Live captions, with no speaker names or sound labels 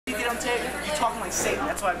on tape? You're talking like Satan.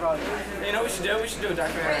 That's why I brought you. You know what we should do? We should do a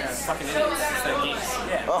documentary on fucking idiots instead of geeks.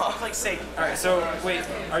 Yeah, talk like Satan. Alright, so wait,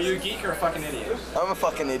 are you a geek or a fucking idiot? I'm a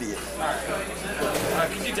fucking idiot.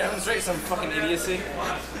 Alright. Could you demonstrate some fucking idiocy?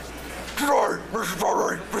 Sorry, Mr.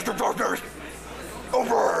 Sorry, Mr. Darkness.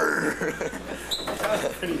 Over.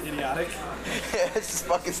 Pretty idiotic. Yeah, it's just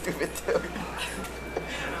fucking stupid too.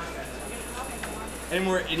 Any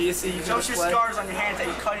more idiocy you can Show your display? scars on your hands that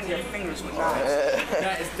you're cutting your fingers with knives.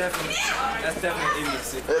 That's definitely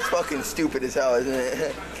idiocy. That's fucking stupid as hell, isn't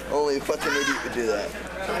it? Only a fucking idiot would do that.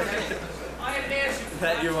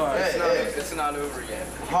 That you are. It's not over yet.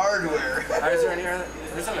 Hardware. Alright, is there any other?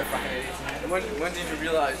 There's other fucking idiots. When did you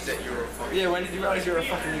realize that you were a fucking Yeah, when did you realize you were a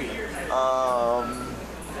fucking idiot?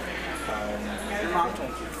 Your mom told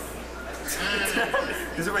you.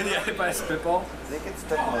 Is it when you hit by a spitball? I think it's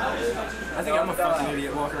stuck in my head. I think I'm a fucking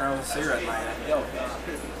idiot walking around with a cigarette in my hand.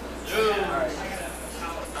 Alright.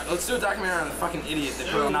 Let's do a documentary on the fucking idiot that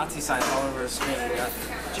put Nazi signs all over his screen. We got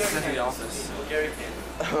sent to the office. Gary.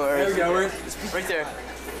 There we go, we're Right there.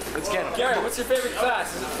 Let's get him. Gary, what's your favorite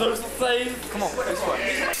class? Is it social studies? Come on, this one.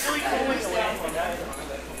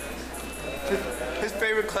 His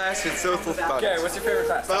favorite class is social studies. Gary, what's your favorite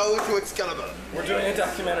class? Bow to Excalibur. We're doing a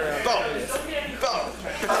documentary on Bow. Bow.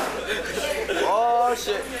 Oh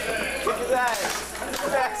shit. Kick his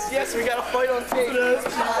ass. Yes, we got a fight on tape.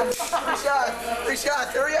 Three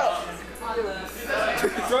shots, hurry up.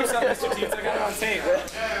 Throw some, Mr. Tietz, I got it on tape.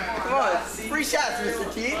 Come on, 3 shots, Mr.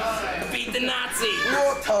 Tietz. Beat the Nazi! We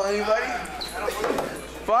won't tell anybody.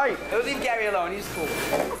 Fight. Leave Gary alone. He's cool.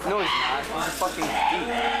 No, he's not. He's a fucking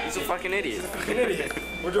geek. He's a fucking idiot. Fucking idiot.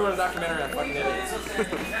 We're doing a documentary on fucking idiots.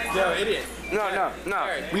 Yo, idiot. No.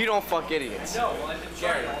 Gary. We don't fuck idiots. No,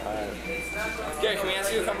 Gary. Gary, can we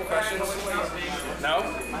ask you a couple questions? No?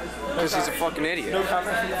 Because he's a fucking idiot. No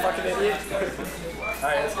comment from the fucking idiot?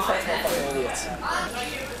 Alright, let's get some fucking idiots.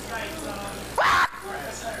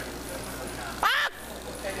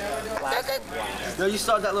 Yo, you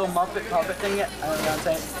saw that little Muppet puppet thing yet? I don't know what I'm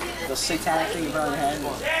saying. The satanic thing you put on your hand.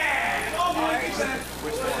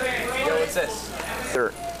 Yo, what's this?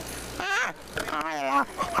 Dirt.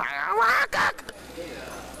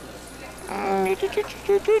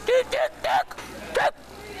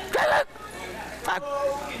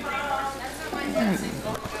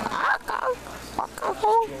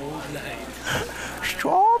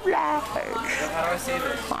 Strobe light. How do I say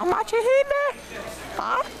this? How much you hit me?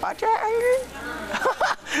 Huh? What you angry?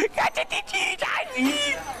 Got the cheese, I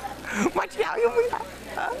see. Much now you will.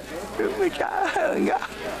 How do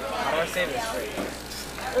I say this?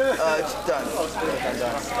 It's done.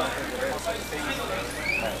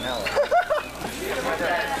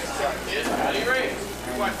 Ready, Ray?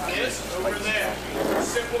 You want this over there?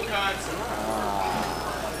 Simple concept.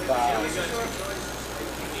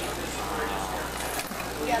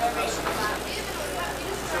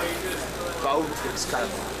 Bow to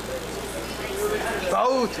Excalibur.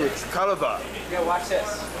 Bow to Excalibur. Yo, watch this.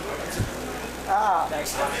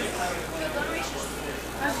 Thanks.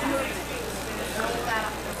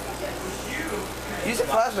 Use a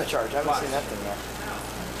plasma charge. I haven't seen that thing yet.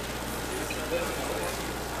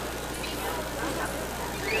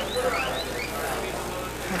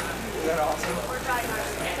 Is that awesome?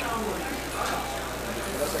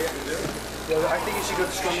 Yo, I think you should go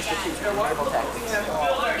to School Mr. Tietz for Marvel Tactics.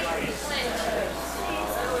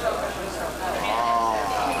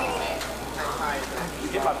 You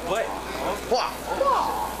get my butt. Wah!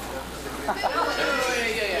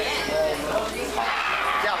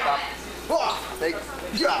 Yeah, Bob. Wah! Take.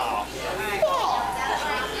 Yeah.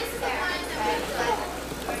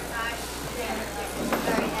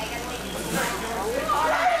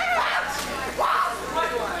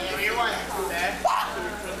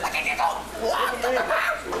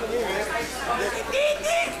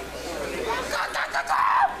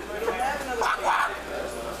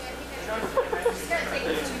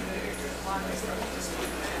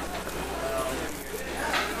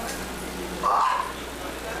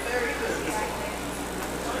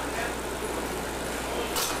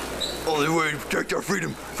 Only way to protect our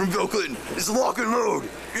freedom from Bill Clinton is to lock and load.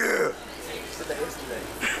 Yeah.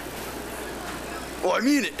 Oh, I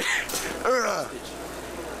mean it.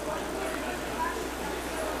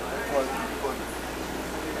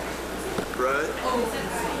 Right?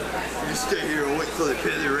 You stay here and wait till they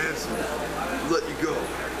pay their ransom. Let you go.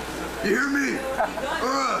 You hear me?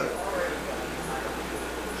 Alright.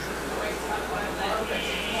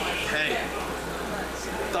 Hey.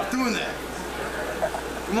 Stop doing that.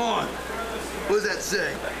 Come on. What does that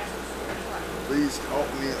say? Please help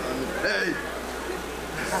me hey.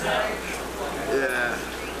 Yeah.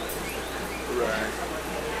 Right.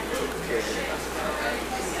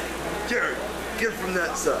 get from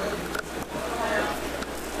that side.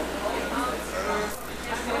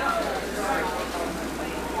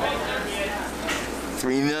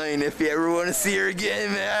 $3 million if you ever want to see her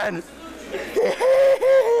again, man.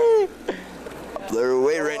 I'll blow her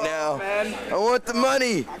away right now. I want the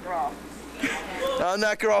money. I'll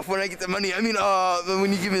knock her off when I get the money. I mean,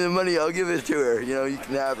 when you give me the money, I'll give it to her. You know, you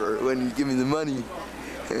can have her when you give me the money.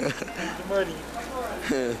 Money.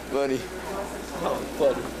 Money. Oh,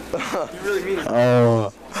 buddy. You really mean it.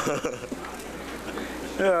 Oh.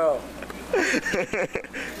 No.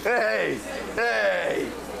 Hey! Hey!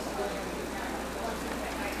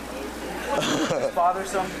 It's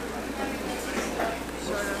bothersome.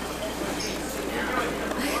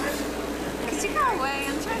 Could you go away?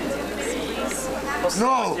 I'm trying to do this, please.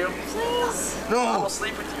 No! Please? I No! will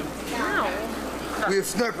sleep with you. No. We have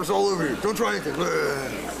snipers all over here. Don't try anything.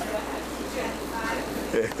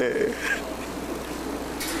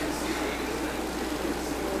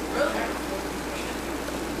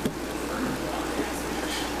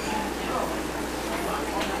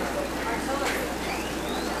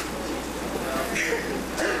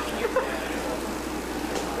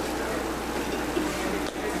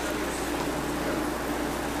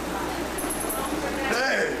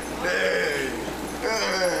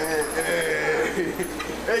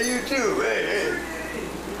 Hey, you too. Hey, hey.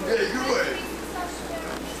 Hey, good way.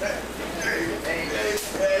 Hey, hey, hey,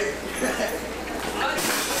 hey.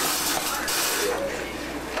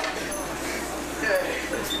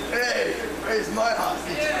 Hey, hey, it's my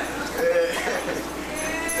hostage. Hey.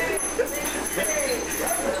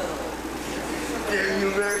 Damn you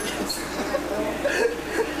Americans.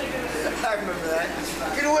 I remember that.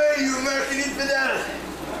 Get away, you American infidel.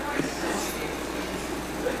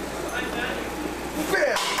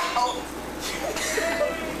 Bam! Oh.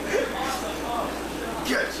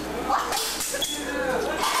 Catch.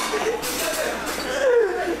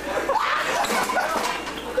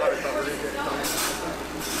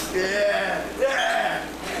 Yeah! Yeah!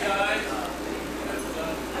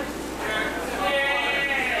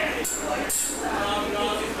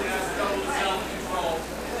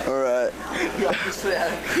 All right.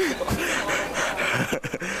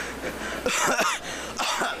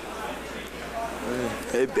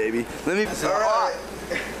 Hey, baby. Let me.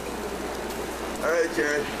 All right,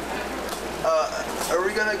 Jared. Are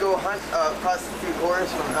we gonna go hunt prostitute whores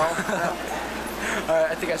from hell?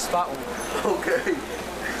 Alright, I think I spot one. Okay.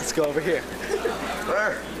 Let's go over here.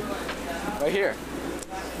 Where? Right here.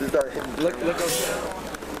 This is our hidden. Look over there.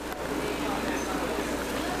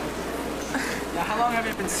 Now, how long have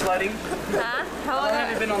you been sledding? Huh? How long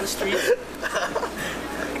have you been on the street?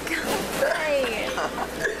 Hey.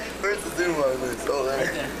 Where's the zoom on this? Oh, there.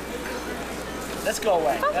 Right there. Let's go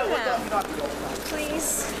away. Both of We them. don't have to go.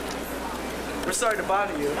 Please. We're sorry to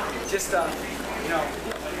bother you. Just, you know,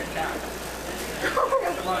 your town.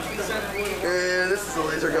 And this is a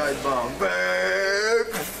laser guide bomb. Bang!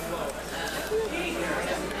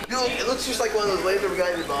 You know, it looks just like one of those laser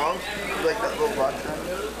guided bombs. Like that little box.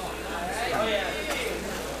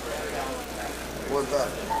 What's that?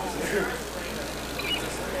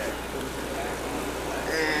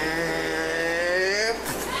 And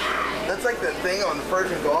that's like that thing on the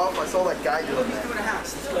Persian Gulf. I saw that guy doing that.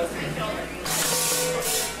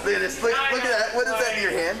 Look at this. Look at that. What is that in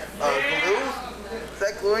your hand? Glue? Is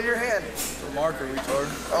that glue in your hand? It's a marker, retard.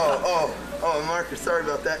 Oh, a marker. Sorry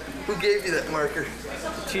about that. Who gave you that marker?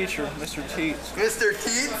 The teacher, Mr. Tietz. Mr.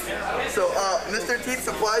 Tietz? So, Mr. Tietz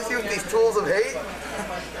supplies you with these tools of hate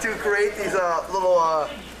to create these little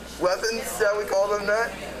weapons, shall we call them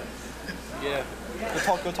that? Yeah.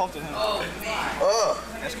 Go talk to him. Oh.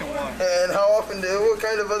 Ask him why. And how often what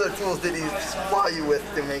kind of other tools did he supply you with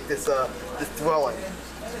to make this this dwelling?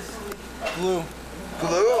 Glue.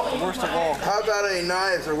 Glue? The worst of all. How about any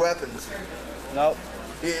knives or weapons? Nope.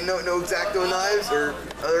 No X-Acto knives or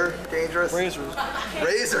other dangerous? Razors.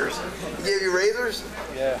 Razors? He gave you razors?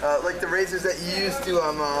 Yeah. Like the razors that you use to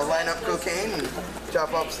line up cocaine and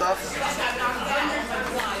chop up stuff?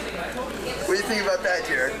 What do you think about that,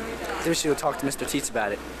 Jared? I think we should go talk to Mr. Tietz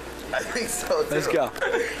about it. I think so, too. Let's go.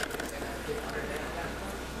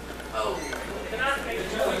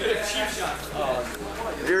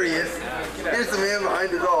 There he is. Here's the man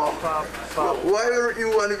behind it all. Why don't you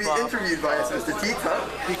want to be interviewed by us, Mr. Tietz, huh?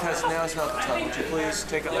 Because now is not the time. Would you please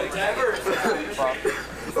take a look?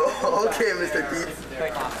 Oh, okay, Mr. Tietz.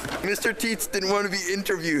 Mr. Tietz didn't want to be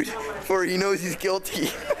interviewed, for he knows he's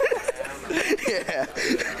guilty. Yeah.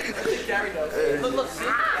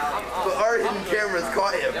 But our hidden cameras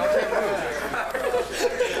caught him.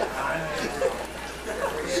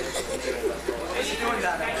 What's he doing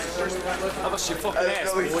that? How about you fucking I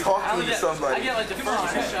ass? know he's talking to somebody. I get like the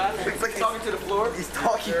first two shots. It's like Talking to the floor. he's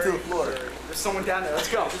talking to the floor. There's someone down there. Let's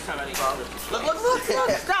go.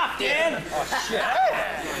 Look, stop, Dan!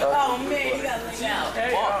 Oh man, you got laid out.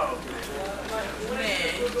 Hey,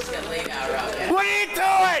 Man, you just got laid out right there. What are you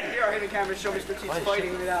doing? Here, I'll hit the camera. Show Mr. Tietz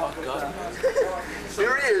fighting it out.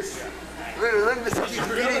 Here he is. Look at Mr. Keith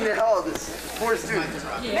beating the hell out of this poor student.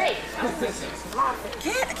 Hey,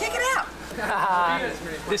 kick it out.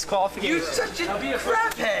 Disqualification. You're such a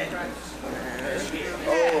craphead.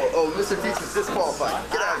 Oh, Mr. Keith is disqualified.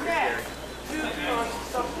 Get out of here.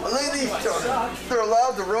 Look at these children. They're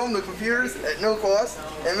allowed to roam the computers at no cost,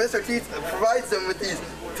 and Mr. Tietz provides them with these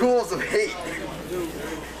tools of hate.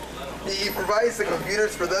 He provides the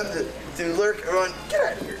computers for them to lurk around. Get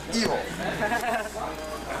out of here, evil.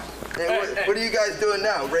 And what are you guys doing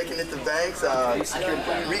now? Breaking into banks,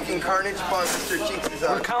 wreaking carnage upon Mr. Tietz'.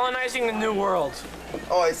 We're colonizing the new world.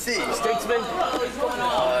 Oh, I see. Statesman?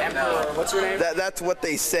 Emperor. What's your name? That's what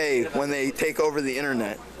they say when they take over the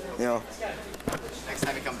internet. You know. Next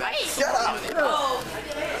time you come back. Shut up!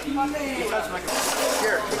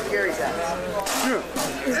 Here, kick Gary's ass.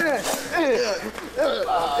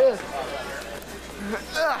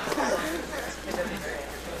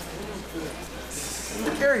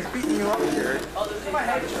 Gary's beating you up, Gary.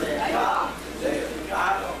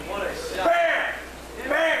 Bam!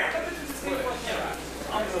 Bam!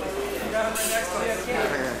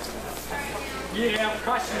 Yeah, I'm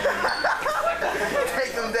crushing it.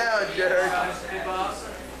 Take him down, Jared.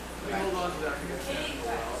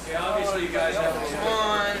 Okay, obviously you guys have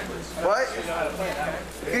one. What?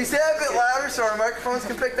 Can you say that a bit louder so our microphones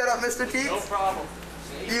can pick that up, Mr. Tietz? No problem.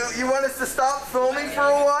 You want us to stop filming for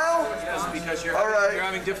a while? Yes, because you're Alright.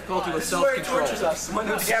 having difficulty with self-control.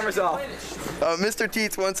 The camera's off. Mr.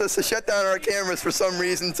 Tietz wants us to shut down our cameras for some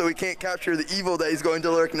reason so we can't capture the evil that he's going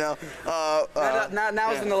to lurk now.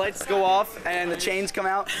 Now is when the lights go off and the chains come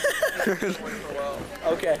out.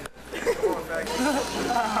 Okay.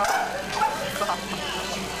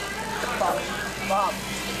 Bob.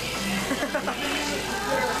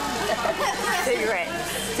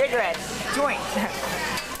 Cigarette, joint.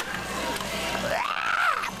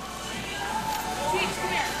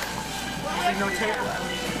 There's no tape left.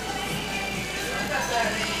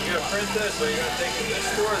 You're gonna print this, so you're gonna take it and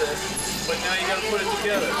store this, but now you gotta put it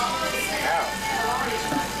together. Well,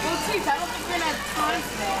 Tietz, I don't think we're gonna have time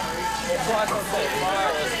for that. Well, plot the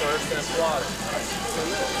file first, then plot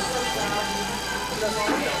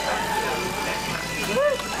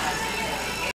it.